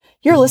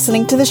You're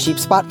listening to the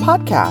Sheepspot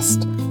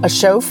Podcast, a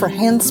show for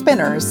hand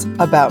spinners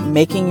about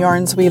making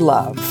yarns we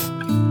love.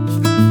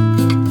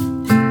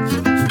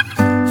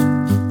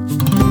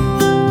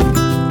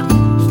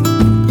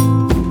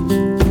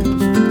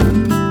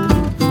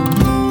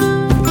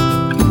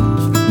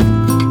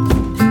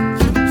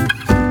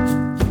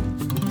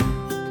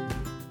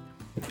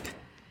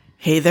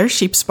 Hey there,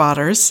 sheep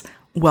spotters.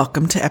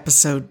 Welcome to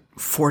episode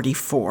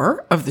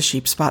 44 of the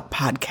Sheepspot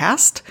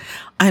Podcast.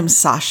 I'm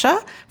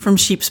Sasha from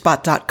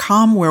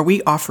sheepspot.com, where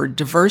we offer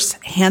diverse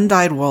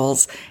hand-dyed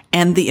wools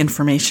and the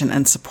information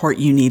and support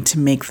you need to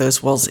make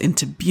those wools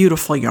into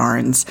beautiful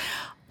yarns.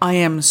 I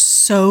am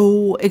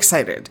so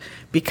excited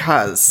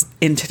because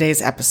in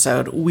today's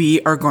episode,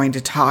 we are going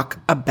to talk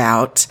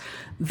about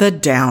the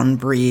down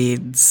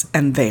breeds,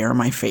 and they are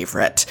my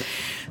favorite.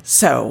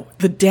 So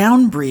the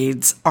down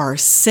breeds are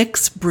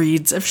 6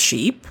 breeds of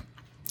sheep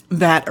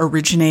that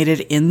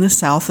originated in the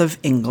south of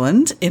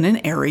England in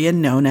an area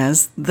known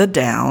as the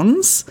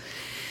Downs.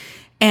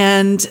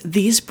 And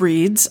these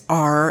breeds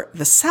are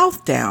the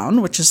South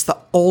Down, which is the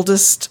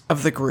oldest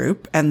of the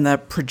group and the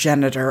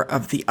progenitor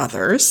of the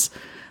others,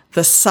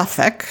 the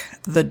Suffolk,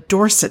 the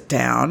Dorset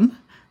Down,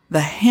 the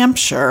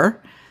Hampshire,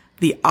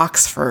 the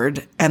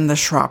Oxford, and the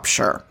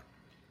Shropshire.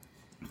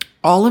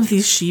 All of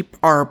these sheep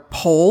are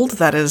polled,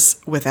 that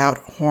is, without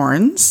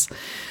horns.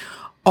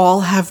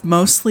 All have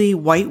mostly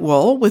white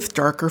wool with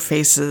darker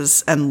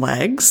faces and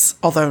legs,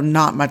 although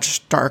not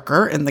much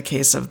darker in the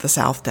case of the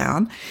South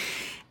Down.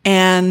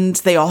 And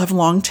they all have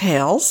long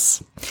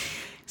tails.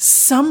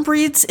 Some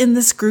breeds in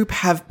this group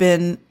have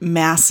been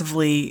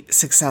massively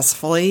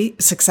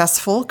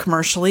successful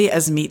commercially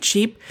as meat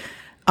sheep.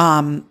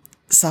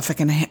 Suffolk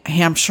and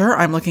Hampshire,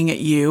 I'm looking at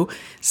you.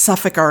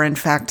 Suffolk are, in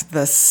fact,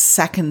 the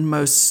second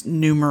most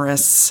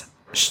numerous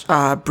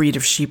breed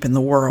of sheep in the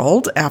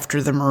world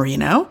after the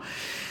Merino.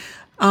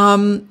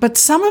 But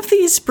some of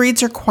these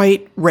breeds are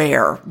quite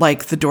rare,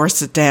 like the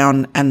Dorset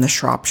Down and the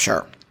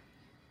Shropshire.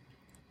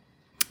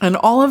 And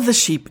all of the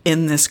sheep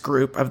in this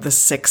group of the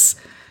 6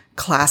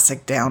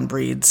 classic down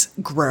breeds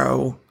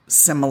grow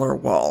similar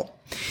wool.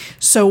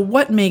 So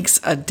what makes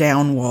a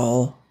down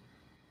wool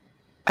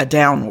a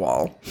down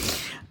wool?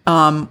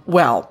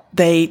 Well,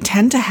 they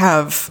tend to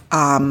have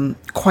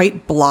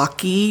quite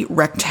blocky,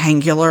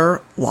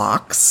 rectangular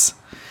locks,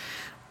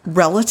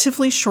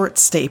 relatively short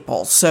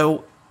staples.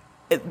 So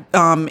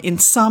in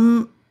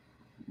some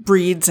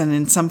breeds and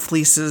in some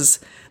fleeces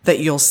that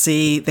you'll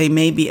see, they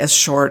may be as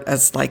short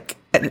as like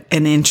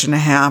an inch and a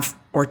half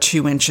or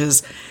 2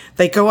 inches.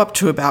 They go up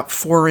to about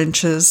 4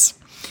 inches.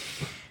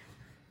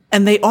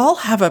 And they all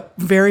have a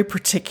very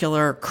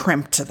particular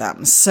crimp to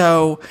them.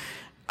 So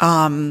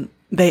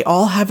they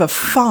all have a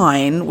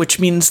fine, which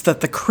means that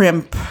the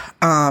crimp,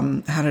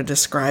 how to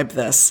describe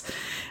this,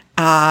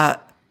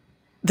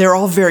 they're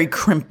all very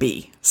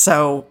crimpy.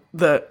 So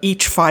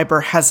each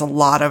fiber has a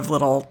lot of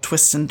little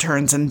twists and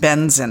turns and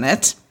bends in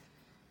it.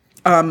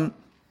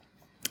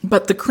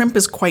 But the crimp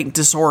is quite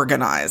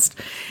disorganized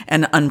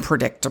and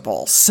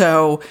unpredictable.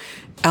 So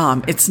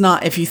it's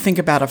not, if you think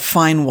about a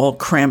fine wool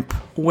crimp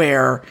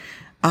where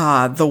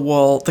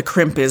the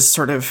crimp is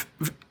sort of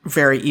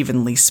very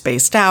evenly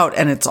spaced out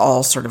and it's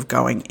all sort of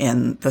going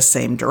in the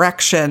same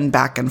direction,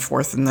 back and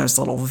forth in those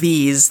little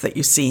V's that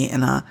you see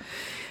in a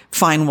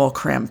fine wool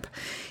crimp.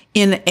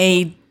 In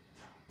a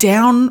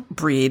down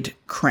breed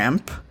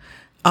crimp,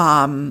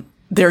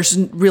 there's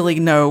really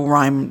no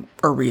rhyme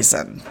or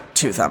reason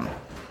to them.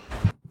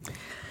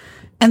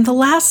 And the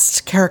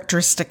last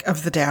characteristic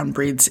of the down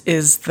breeds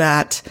is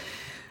that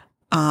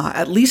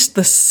at least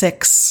the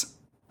 6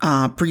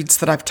 breeds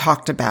that I've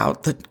talked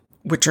about,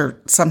 which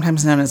are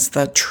sometimes known as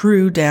the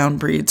true down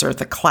breeds or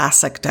the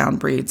classic down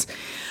breeds,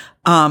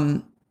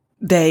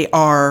 they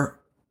are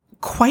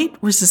quite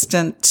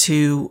resistant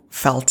to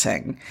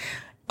felting.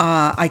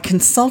 I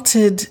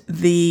consulted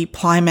the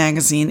Ply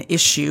Magazine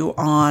issue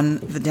on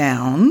the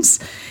Downs,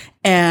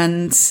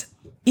 and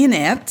in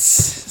it,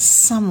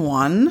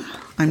 someone,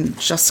 I'm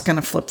just going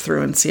to flip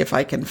through and see if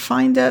I can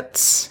find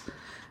it,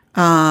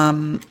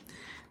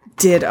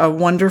 did a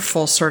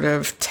wonderful sort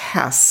of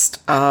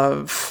test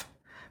of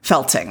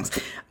felting.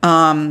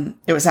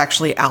 It was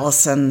actually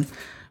Alison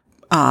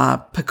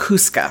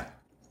Pakuska.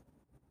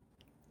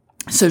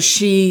 So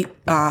she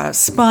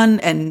spun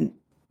and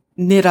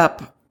knit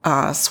up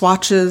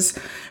swatches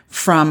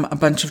from a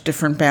bunch of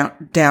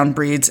different down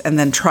breeds and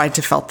then tried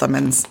to felt them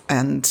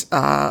and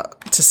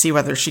to see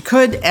whether she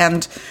could.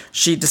 And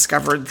she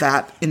discovered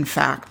that, in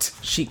fact,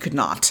 she could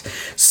not.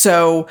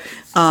 So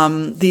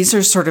these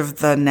are sort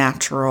of the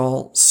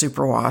natural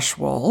superwash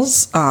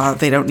wools.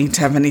 They don't need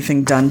to have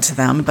anything done to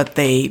them, but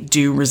they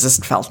do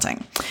resist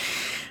felting,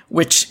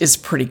 which is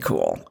pretty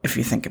cool if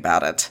you think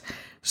about it.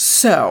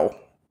 So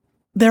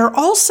there are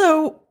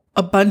also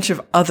a bunch of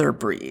other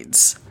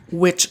breeds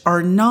which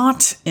are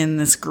not in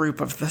this group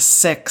of the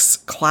 6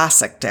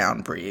 classic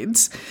down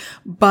breeds,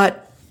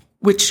 but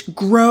which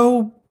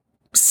grow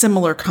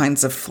similar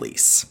kinds of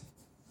fleece.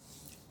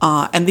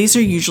 And these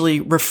are usually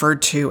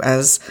referred to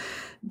as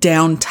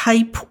down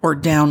type or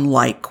down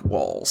like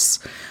wools.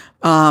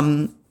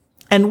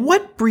 And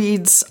what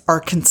breeds are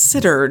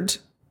considered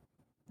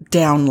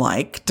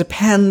down-like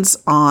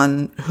depends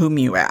on whom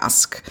you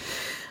ask.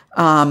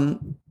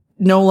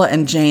 Nola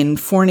and Jane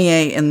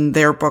Fournier, in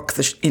their book,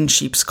 In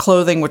Sheep's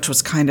Clothing, which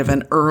was kind of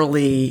an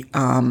early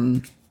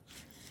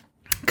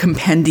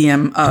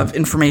compendium of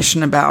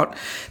information about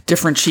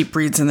different sheep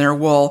breeds and their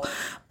wool,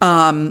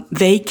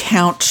 they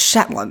count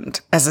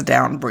Shetland as a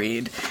down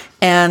breed.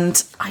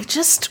 And I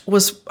just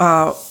was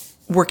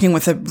working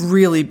with a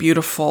really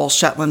beautiful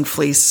Shetland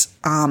fleece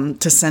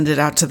to send it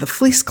out to the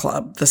Fleece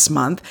Club this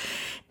month.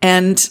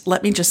 And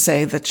let me just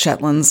say that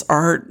Shetlands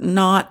are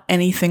not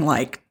anything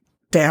like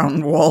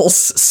down wools.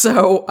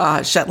 So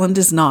Shetland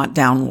is not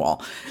down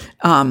wool,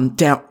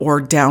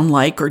 down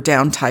like or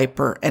down type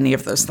or any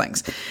of those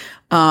things.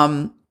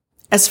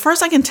 As far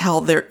as I can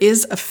tell, there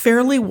is a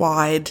fairly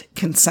wide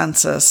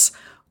consensus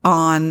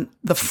on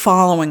the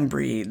following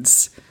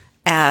breeds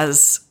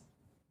as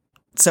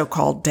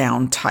so-called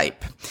down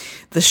type: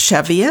 the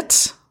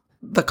Cheviot,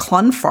 the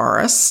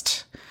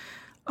Clonforest,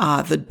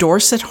 the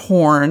Dorset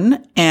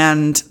Horn,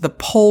 and the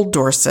Poll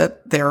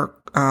Dorset. They're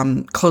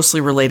closely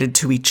related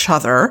to each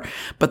other,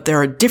 but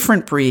they're a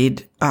different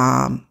breed.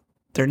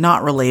 They're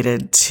not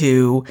related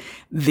to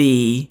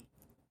the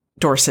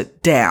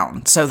Dorset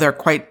Down. So they're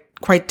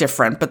quite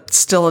different, but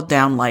still a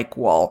down-like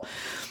wool.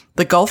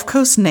 The Gulf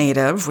Coast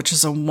Native, which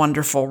is a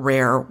wonderful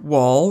rare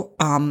wool,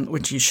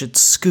 which you should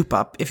scoop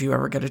up if you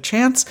ever get a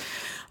chance.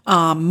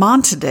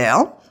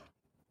 Montedale,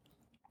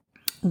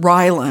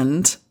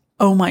 Ryland.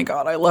 Oh my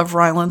God, I love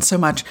Ryland so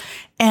much.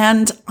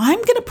 And I'm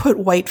going to put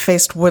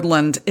White-Faced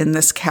Woodland in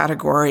this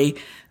category.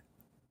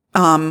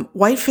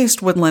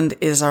 White-Faced Woodland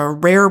is a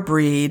rare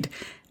breed,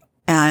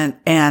 and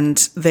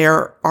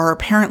there's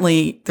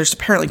apparently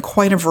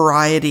quite a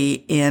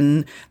variety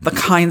in the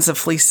kinds of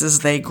fleeces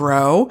they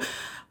grow.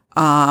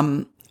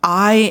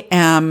 I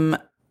am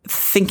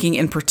thinking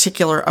in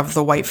particular of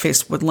the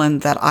White-Faced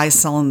Woodland that I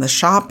sell in the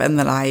shop and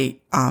that I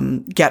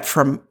get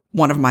from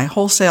one of my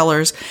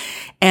wholesalers.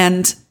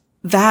 And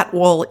that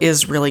wool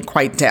is really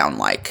quite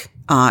down-like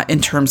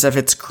in terms of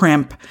its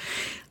crimp.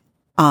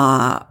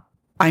 I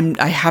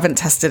haven't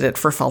tested it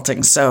for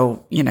felting,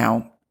 so,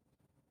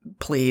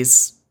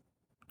 please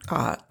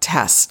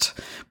test.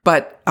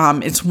 But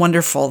it's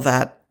wonderful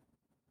that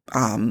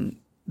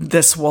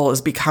this wool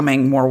is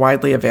becoming more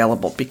widely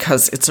available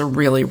because it's a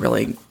really,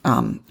 really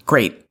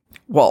great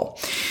wool.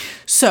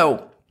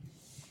 So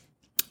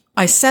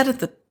I said at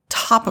the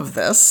top of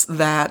this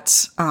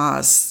that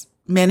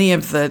many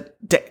of the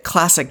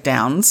classic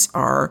downs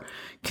are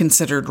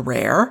considered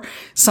rare.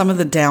 Some of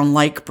the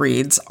down-like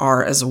breeds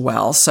are as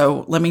well.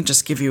 So let me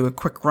just give you a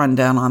quick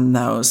rundown on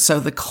those. So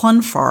the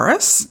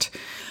Clonforest,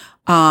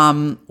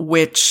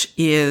 which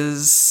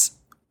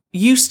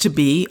used to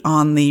be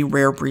on the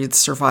Rare Breeds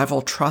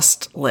Survival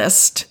Trust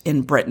list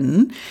in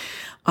Britain,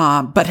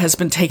 but has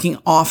been taken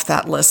off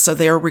that list. So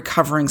they're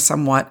recovering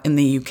somewhat in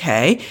the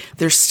UK.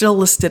 They're still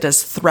listed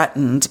as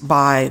threatened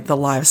by the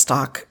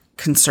Livestock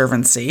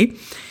Conservancy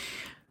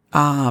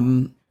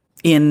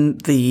in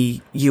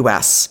the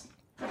US.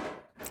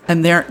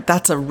 And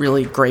that's a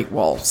really great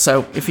wool.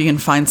 So if you can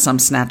find some,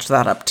 snatch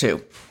that up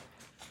too.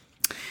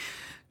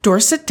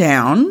 Dorset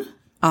Down,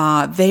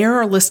 they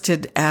are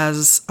listed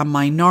as a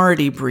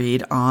minority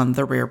breed on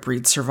the Rare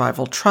Breed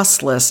Survival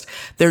Trust list.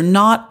 They're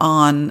not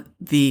on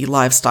the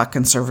Livestock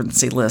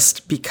Conservancy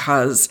list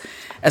because,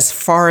 as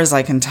far as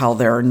I can tell,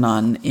 there are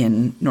none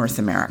in North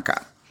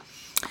America.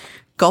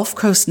 Gulf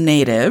Coast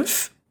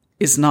Native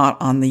is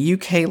not on the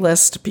UK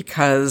list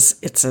because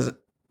it's a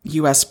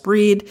US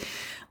breed,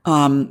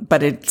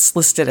 but it's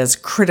listed as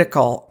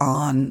critical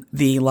on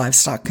the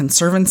Livestock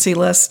Conservancy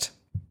list.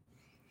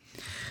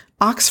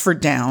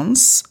 Oxford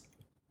Downs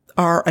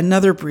are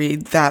another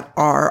breed that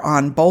are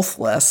on both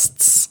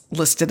lists,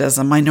 listed as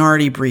a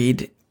minority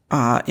breed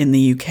in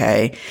the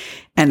UK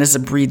and as a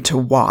breed to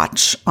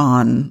watch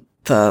on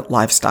the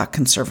Livestock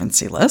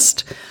Conservancy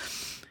list.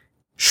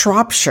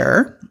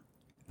 Shropshire,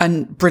 a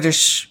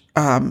British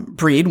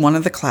breed, one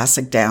of the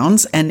classic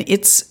downs, and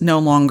it's no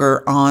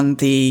longer on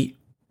the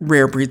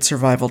Rare Breed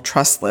Survival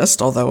Trust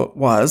list, although it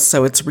was,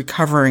 so it's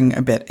recovering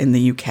a bit in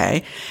the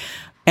UK,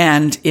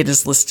 and it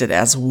is listed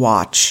as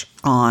watch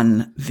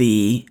on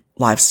the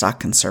Livestock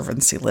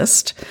Conservancy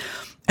list.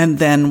 And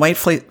then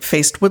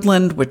White-Faced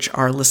Woodland, which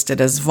are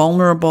listed as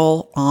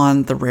vulnerable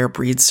on the Rare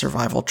Breed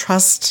Survival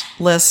Trust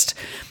list.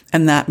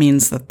 And that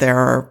means that there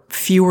are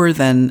fewer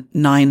than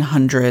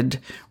 900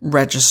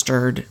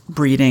 registered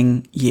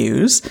breeding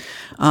ewes.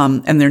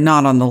 And they're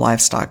not on the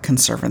Livestock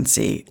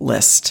Conservancy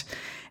list.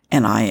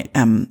 And I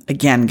am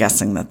again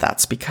guessing that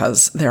that's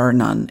because there are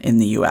none in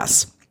the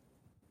US.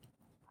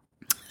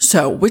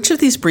 So which of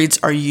these breeds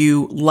are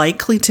you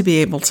likely to be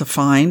able to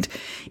find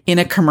in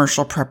a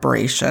commercial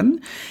preparation?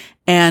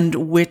 And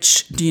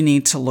which do you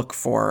need to look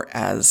for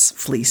as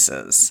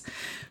fleeces?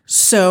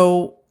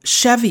 So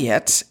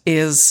Cheviot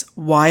is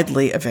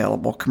widely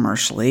available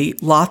commercially.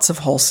 Lots of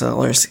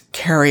wholesalers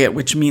carry it,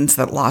 which means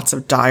that lots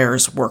of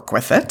dyers work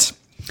with it.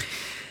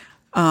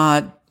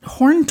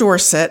 Horn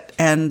Dorset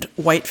and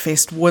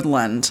White-Faced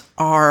Woodland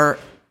are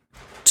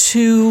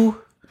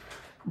two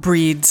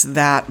breeds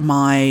that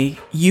my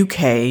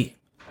UK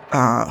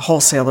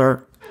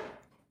wholesaler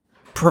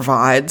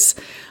provides.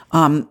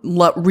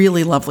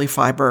 Really lovely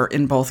fiber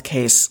in both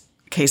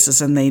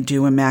cases, and they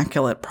do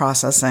immaculate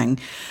processing.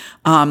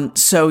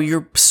 So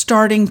you're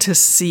starting to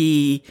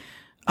see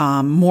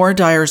more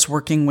dyers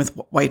working with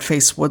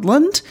whiteface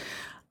woodland.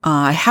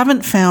 I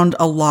haven't found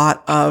a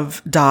lot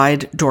of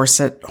dyed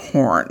Dorset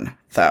horn,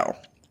 though.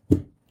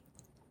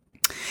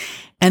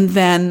 And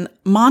then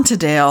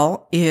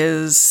Montedale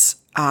is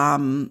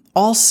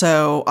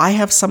also, I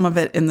have some of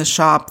it in the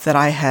shop that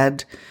I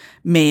had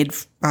made,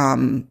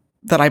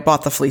 that I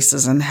bought the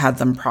fleeces and had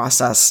them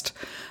processed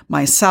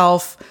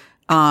myself.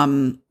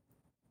 I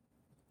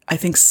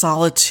think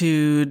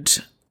Solitude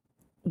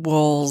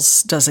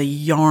Wools does a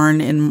yarn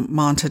in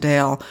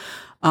Montedale.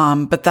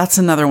 But that's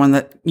another one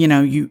that,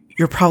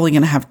 you're probably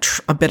going to have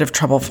a bit of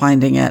trouble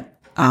finding it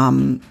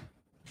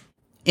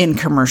in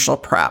commercial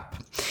prep.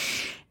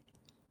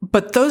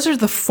 But those are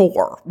the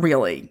four,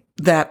 really,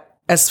 that,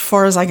 as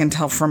far as I can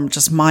tell from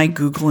just my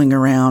Googling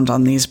around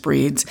on these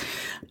breeds,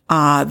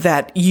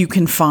 that you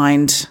can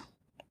find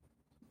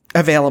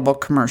available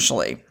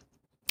commercially.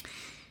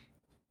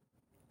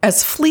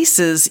 As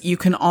fleeces, you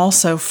can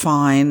also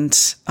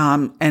find,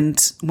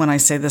 and when I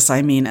say this,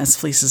 I mean as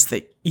fleeces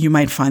that you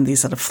might find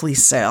these at a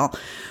fleece sale.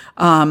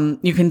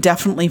 You can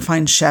definitely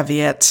find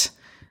Cheviot.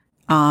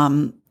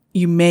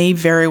 You may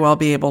very well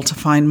be able to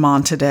find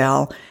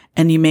Montedale,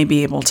 and you may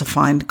be able to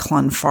find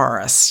Clun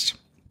Forest.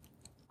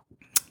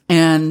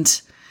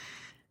 And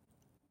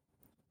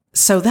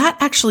so that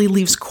actually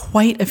leaves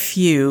quite a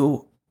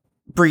few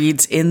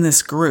breeds in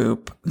this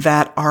group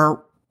that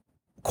are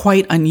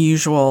quite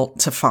unusual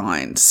to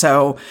find.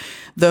 So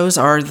those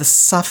are the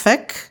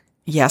Suffolk.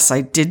 Yes, I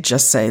did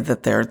just say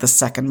that they're the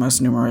second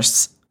most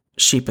numerous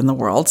sheep in the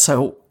world,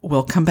 so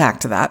we'll come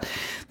back to that.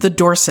 The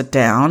Dorset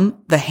Down,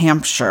 the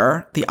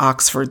Hampshire, the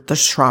Oxford, the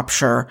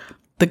Shropshire,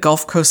 the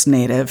Gulf Coast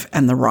Native,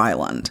 and the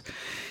Ryland.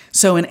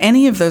 So in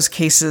any of those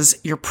cases,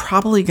 you're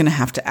probably going to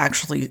have to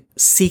actually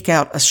seek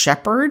out a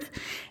shepherd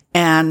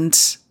and,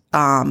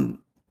 in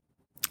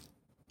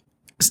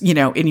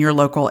your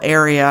local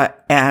area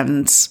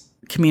and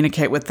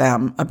communicate with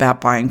them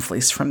about buying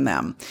fleece from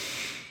them.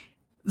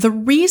 The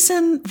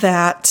reason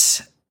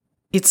that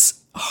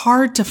it's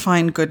hard to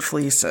find good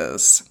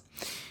fleeces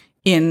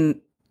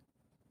in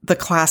the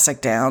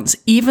classic downs,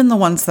 even the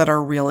ones that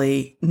are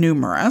really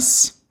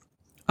numerous,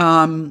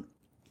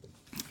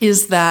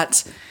 is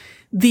that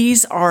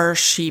these are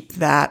sheep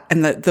that,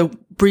 and the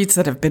breeds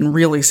that have been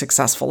really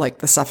successful, like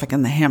the Suffolk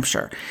and the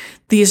Hampshire,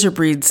 these are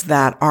breeds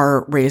that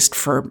are raised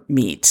for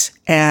meat.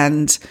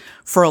 And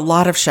for a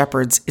lot of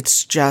shepherds,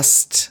 it's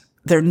just,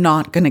 they're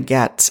not going to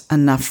get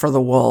enough for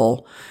the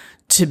wool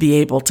to be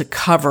able to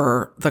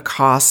cover the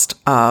cost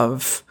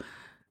of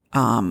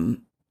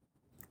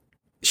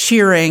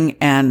shearing,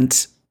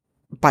 and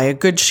by a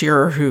good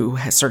shearer who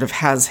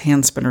has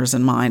hand spinners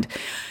in mind.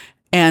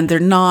 And they're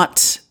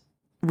not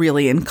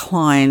really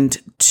inclined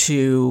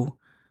to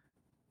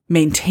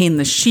maintain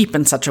the sheep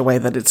in such a way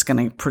that it's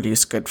going to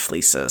produce good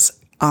fleeces.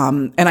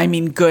 And I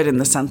mean good in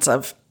the sense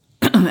of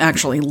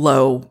actually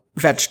low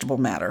vegetable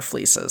matter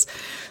fleeces.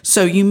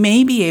 So you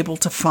may be able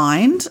to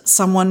find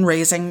someone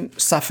raising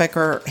Suffolk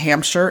or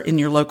Hampshire in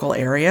your local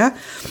area,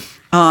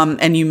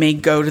 and you may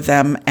go to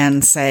them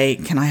and say,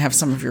 can I have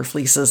some of your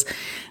fleeces?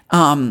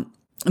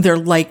 They're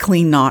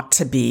likely not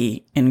to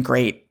be in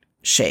great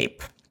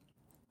shape.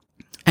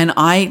 And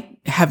I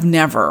have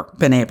never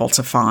been able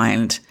to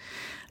find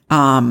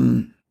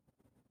any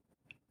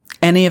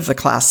of the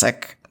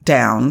classic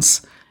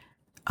downs.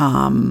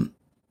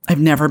 I've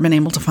never been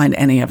able to find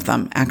any of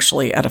them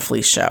actually at a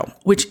fleece show,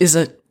 which is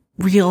a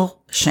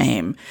real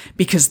shame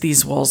because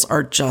these wools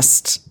are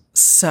just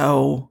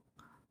so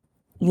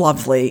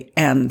lovely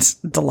and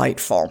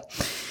delightful.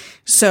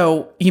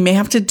 So you may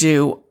have to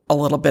do a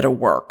little bit of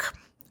work.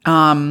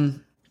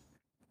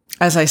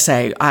 As I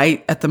say,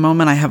 at the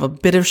moment, I have a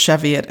bit of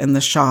Cheviot in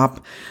the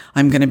shop.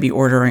 I'm going to be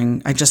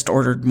ordering, I just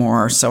ordered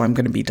more, so I'm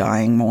going to be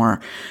dyeing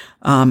more.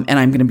 And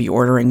I'm going to be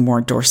ordering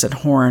more Dorset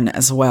Horn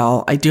as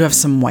well. I do have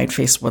some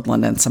Whiteface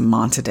Woodland and some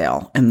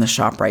Montedale in the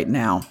shop right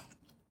now.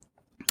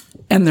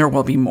 And there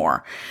will be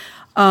more.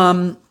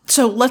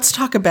 So let's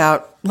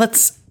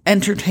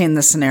entertain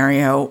the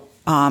scenario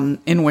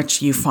in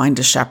which you find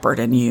a shepherd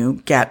and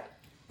you get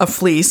a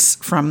fleece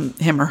from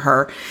him or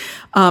her.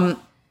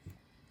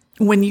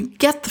 When you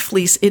get the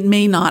fleece, it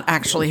may not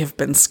actually have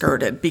been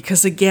skirted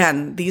because,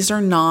 again, these are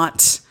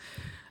not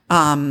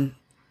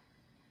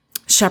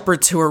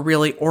shepherds who are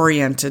really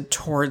oriented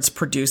towards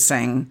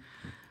producing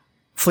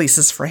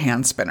fleeces for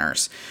hand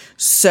spinners.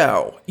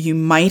 So you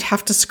might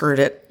have to skirt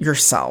it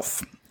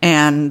yourself.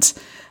 And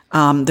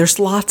there's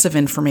lots of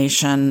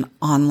information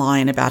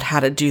online about how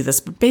to do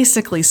this. But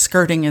basically,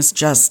 skirting is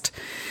just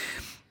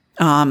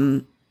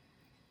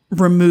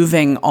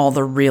removing all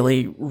the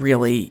really,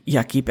 really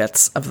yucky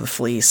bits of the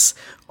fleece,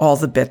 all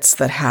the bits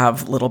that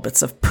have little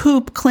bits of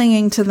poop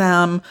clinging to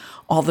them,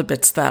 all the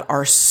bits that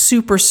are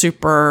super,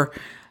 super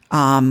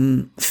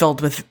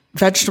filled with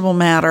vegetable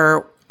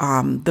matter,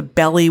 the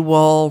belly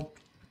wool,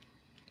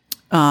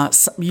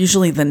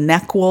 usually the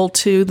neck wool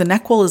too. The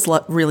neck wool is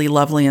really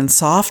lovely and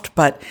soft,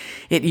 but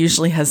it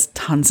usually has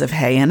tons of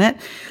hay in it.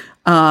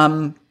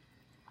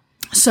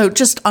 So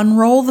just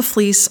unroll the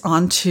fleece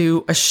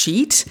onto a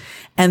sheet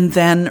and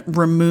then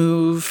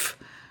remove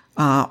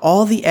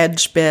all the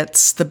edge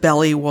bits, the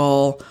belly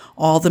wool,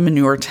 all the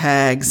manure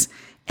tags,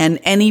 and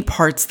any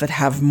parts that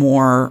have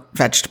more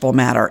vegetable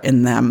matter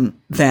in them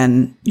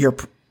than you're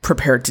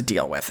prepared to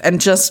deal with.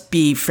 And just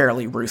be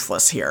fairly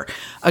ruthless here.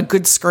 A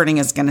good skirting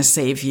is going to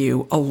save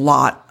you a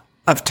lot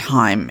of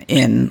time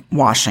in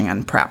washing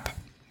and prep.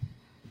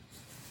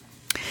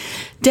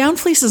 Down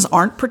fleeces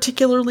aren't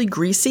particularly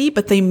greasy,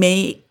 but they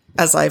may,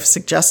 as I've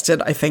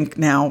suggested, I think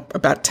now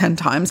about 10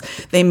 times,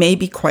 they may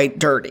be quite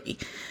dirty.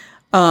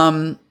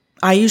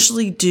 I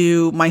usually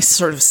do my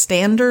sort of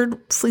standard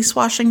fleece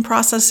washing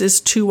process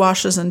is 2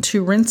 washes and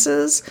 2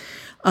 rinses.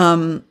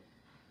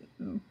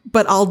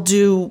 But I'll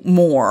do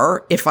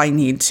more if I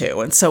need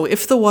to. And so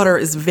if the water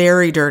is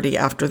very dirty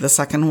after the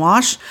second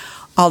wash,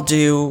 I'll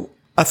do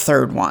a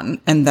third one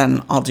and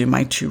then I'll do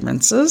my 2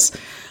 rinses.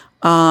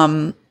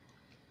 I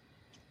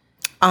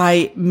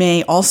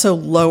may also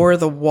lower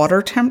the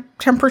water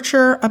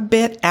temperature a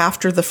bit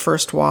after the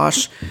first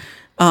wash.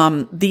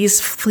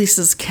 These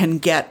fleeces can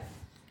get,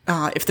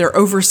 if they're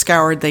over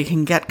scoured, they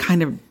can get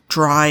kind of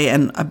dry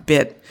and a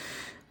bit,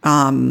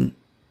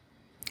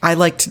 I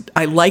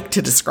like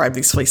to describe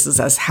these fleeces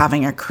as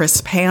having a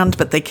crisp hand,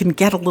 but they can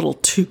get a little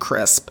too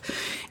crisp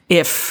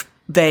if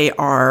they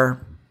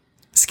are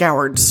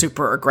scoured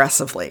super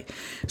aggressively.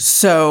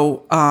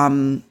 So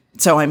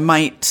I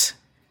might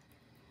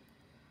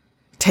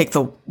take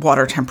the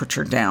water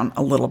temperature down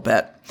a little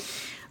bit.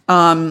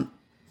 Beth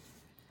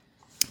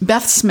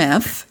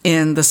Smith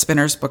in the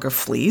Spinner's Book of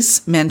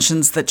Fleece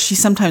mentions that she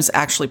sometimes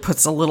actually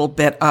puts a little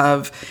bit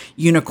of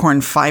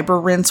unicorn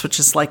fiber rinse, which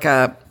is like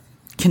a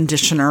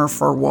conditioner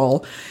for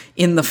wool,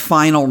 in the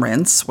final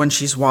rinse when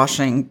she's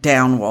washing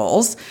down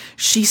wools.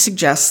 She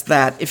suggests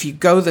that if you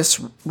go this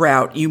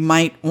route, you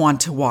might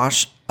want to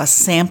wash a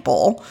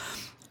sample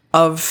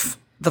of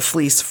the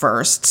fleece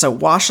first. So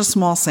wash a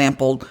small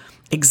sample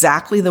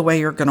exactly the way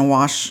you're going to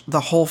wash the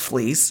whole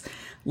fleece,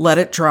 let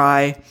it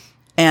dry,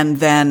 and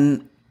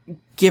then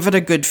give it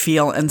a good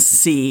feel and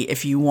see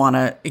if you want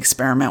to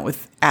experiment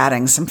with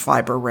adding some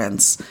fiber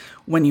rinse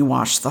when you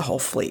wash the whole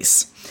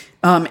fleece.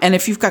 And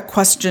if you've got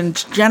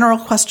general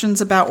questions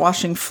about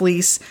washing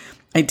fleece,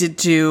 I did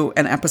do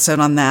an episode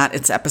on that.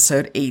 It's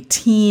episode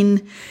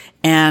 18.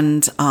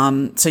 And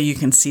so you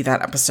can see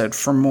that episode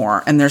for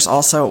more. And there's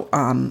also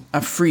a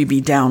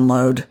freebie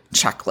download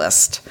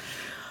checklist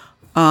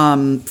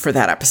for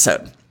that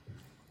episode.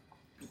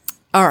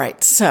 All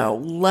right,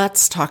 so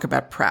let's talk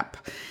about prep.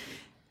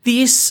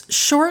 These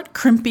short,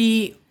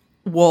 crimpy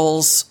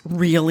wools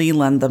really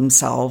lend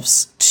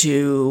themselves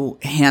to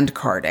hand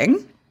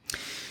carding.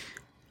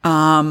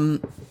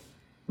 But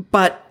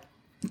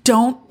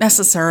don't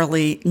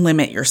necessarily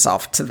limit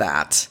yourself to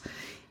that.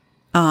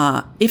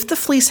 If the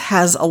fleece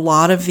has a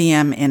lot of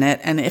VM in it,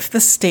 and if the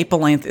staple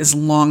length is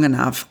long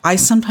enough, I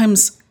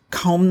sometimes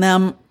comb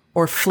them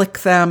or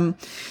flick them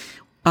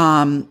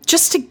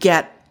just to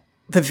get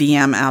the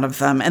VM out of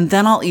them. And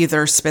then I'll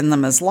either spin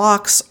them as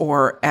locks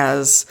or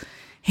as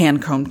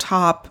hand comb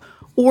top,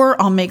 or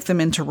I'll make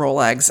them into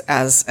roll eggs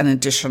as an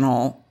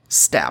additional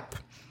step.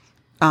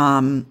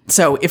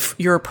 So if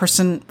you're a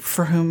person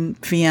for whom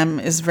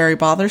VM is very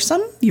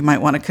bothersome, you might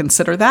want to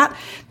consider that.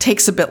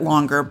 Takes a bit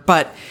longer,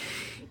 but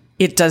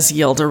it does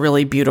yield a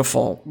really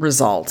beautiful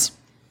result.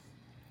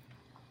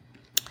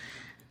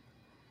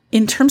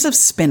 In terms of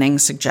spinning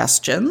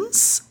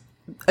suggestions,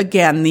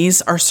 again,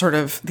 these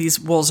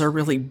wools are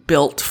really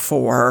built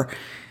for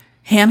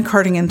hand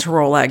carding into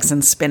roll eggs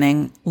and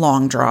spinning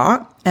long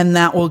draw. And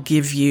that will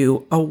give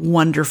you a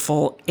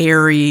wonderful,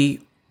 airy,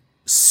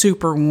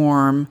 super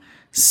warm,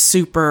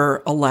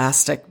 super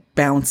elastic,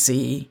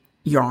 bouncy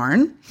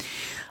yarn.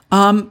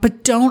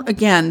 But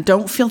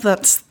don't feel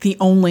that's the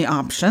only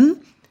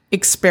option.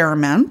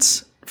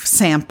 Experiment,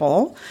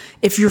 sample.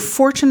 If you're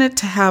fortunate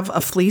to have a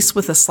fleece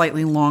with a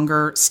slightly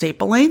longer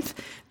staple length,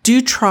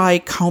 do try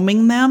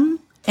combing them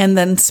and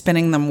then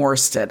spinning them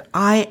worsted.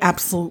 I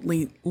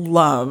absolutely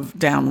love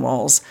down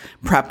wools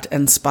prepped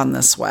and spun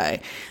this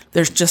way.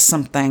 There's just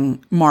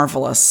something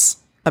marvelous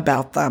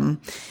about them.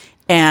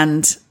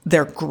 And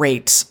they're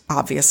great,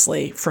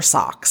 obviously, for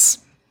socks.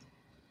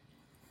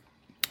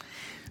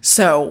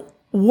 So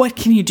what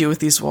can you do with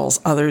these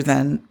wools other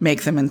than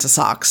make them into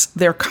socks?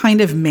 They're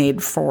kind of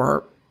made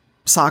for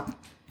sock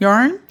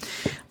yarn,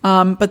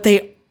 but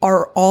they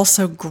are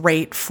also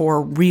great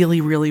for really,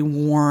 really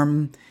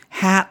warm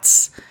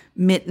hats,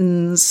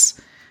 mittens,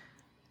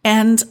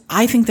 and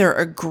I think they're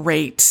a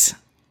great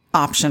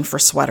option for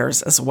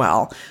sweaters as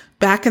well.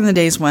 Back in the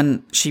days when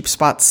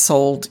Sheepspot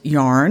sold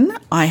yarn,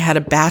 I had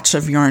a batch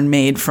of yarn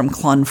made from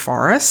Clun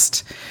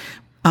Forest.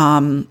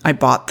 I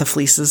bought the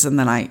fleeces and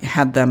then I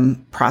had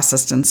them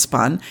processed and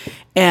spun.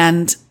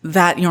 And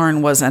that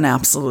yarn was an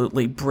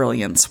absolutely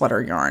brilliant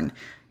sweater yarn.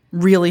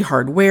 really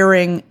hard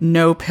wearing,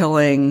 no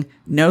pilling,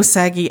 no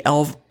saggy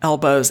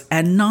elbows,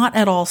 and not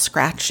at all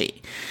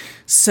scratchy.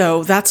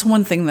 So that's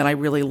one thing that I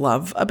really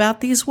love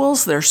about these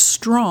wools. They're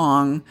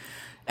strong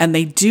and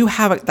they do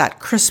have that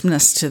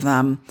crispness to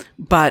them,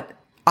 but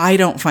I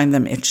don't find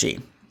them itchy.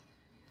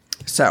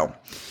 So,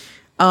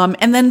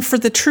 and then for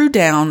the true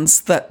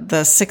downs,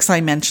 the 6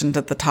 I mentioned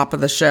at the top of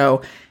the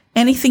show,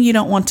 anything you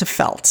don't want to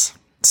felt.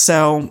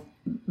 So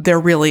they're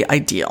really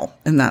ideal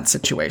in that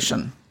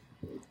situation.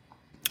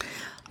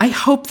 I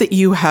hope that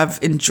you have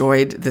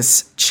enjoyed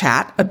this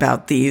chat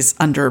about these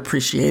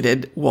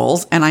underappreciated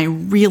wools, and I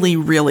really,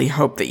 really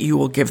hope that you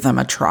will give them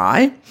a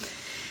try.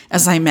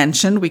 As I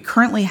mentioned, we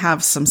currently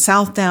have some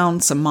Southdown,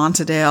 some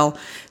Montadale,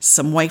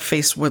 some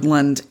Whiteface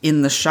Woodland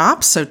in the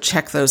shop, so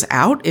check those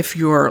out if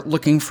you're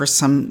looking for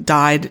some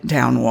dyed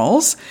down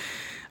wools.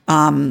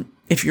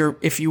 If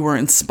you were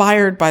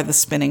inspired by the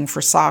Spinning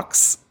for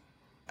Socks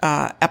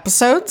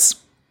episodes,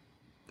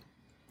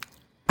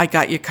 I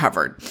got you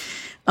covered.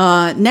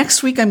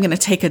 Next week, I'm going to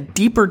take a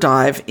deeper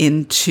dive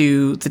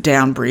into the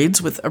down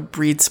breeds with a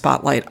breed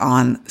spotlight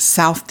on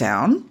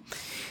Southdown.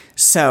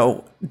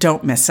 So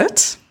don't miss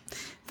it.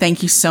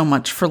 Thank you so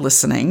much for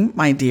listening,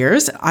 my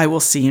dears. I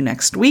will see you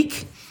next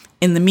week.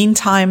 In the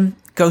meantime,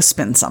 go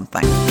spin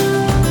something.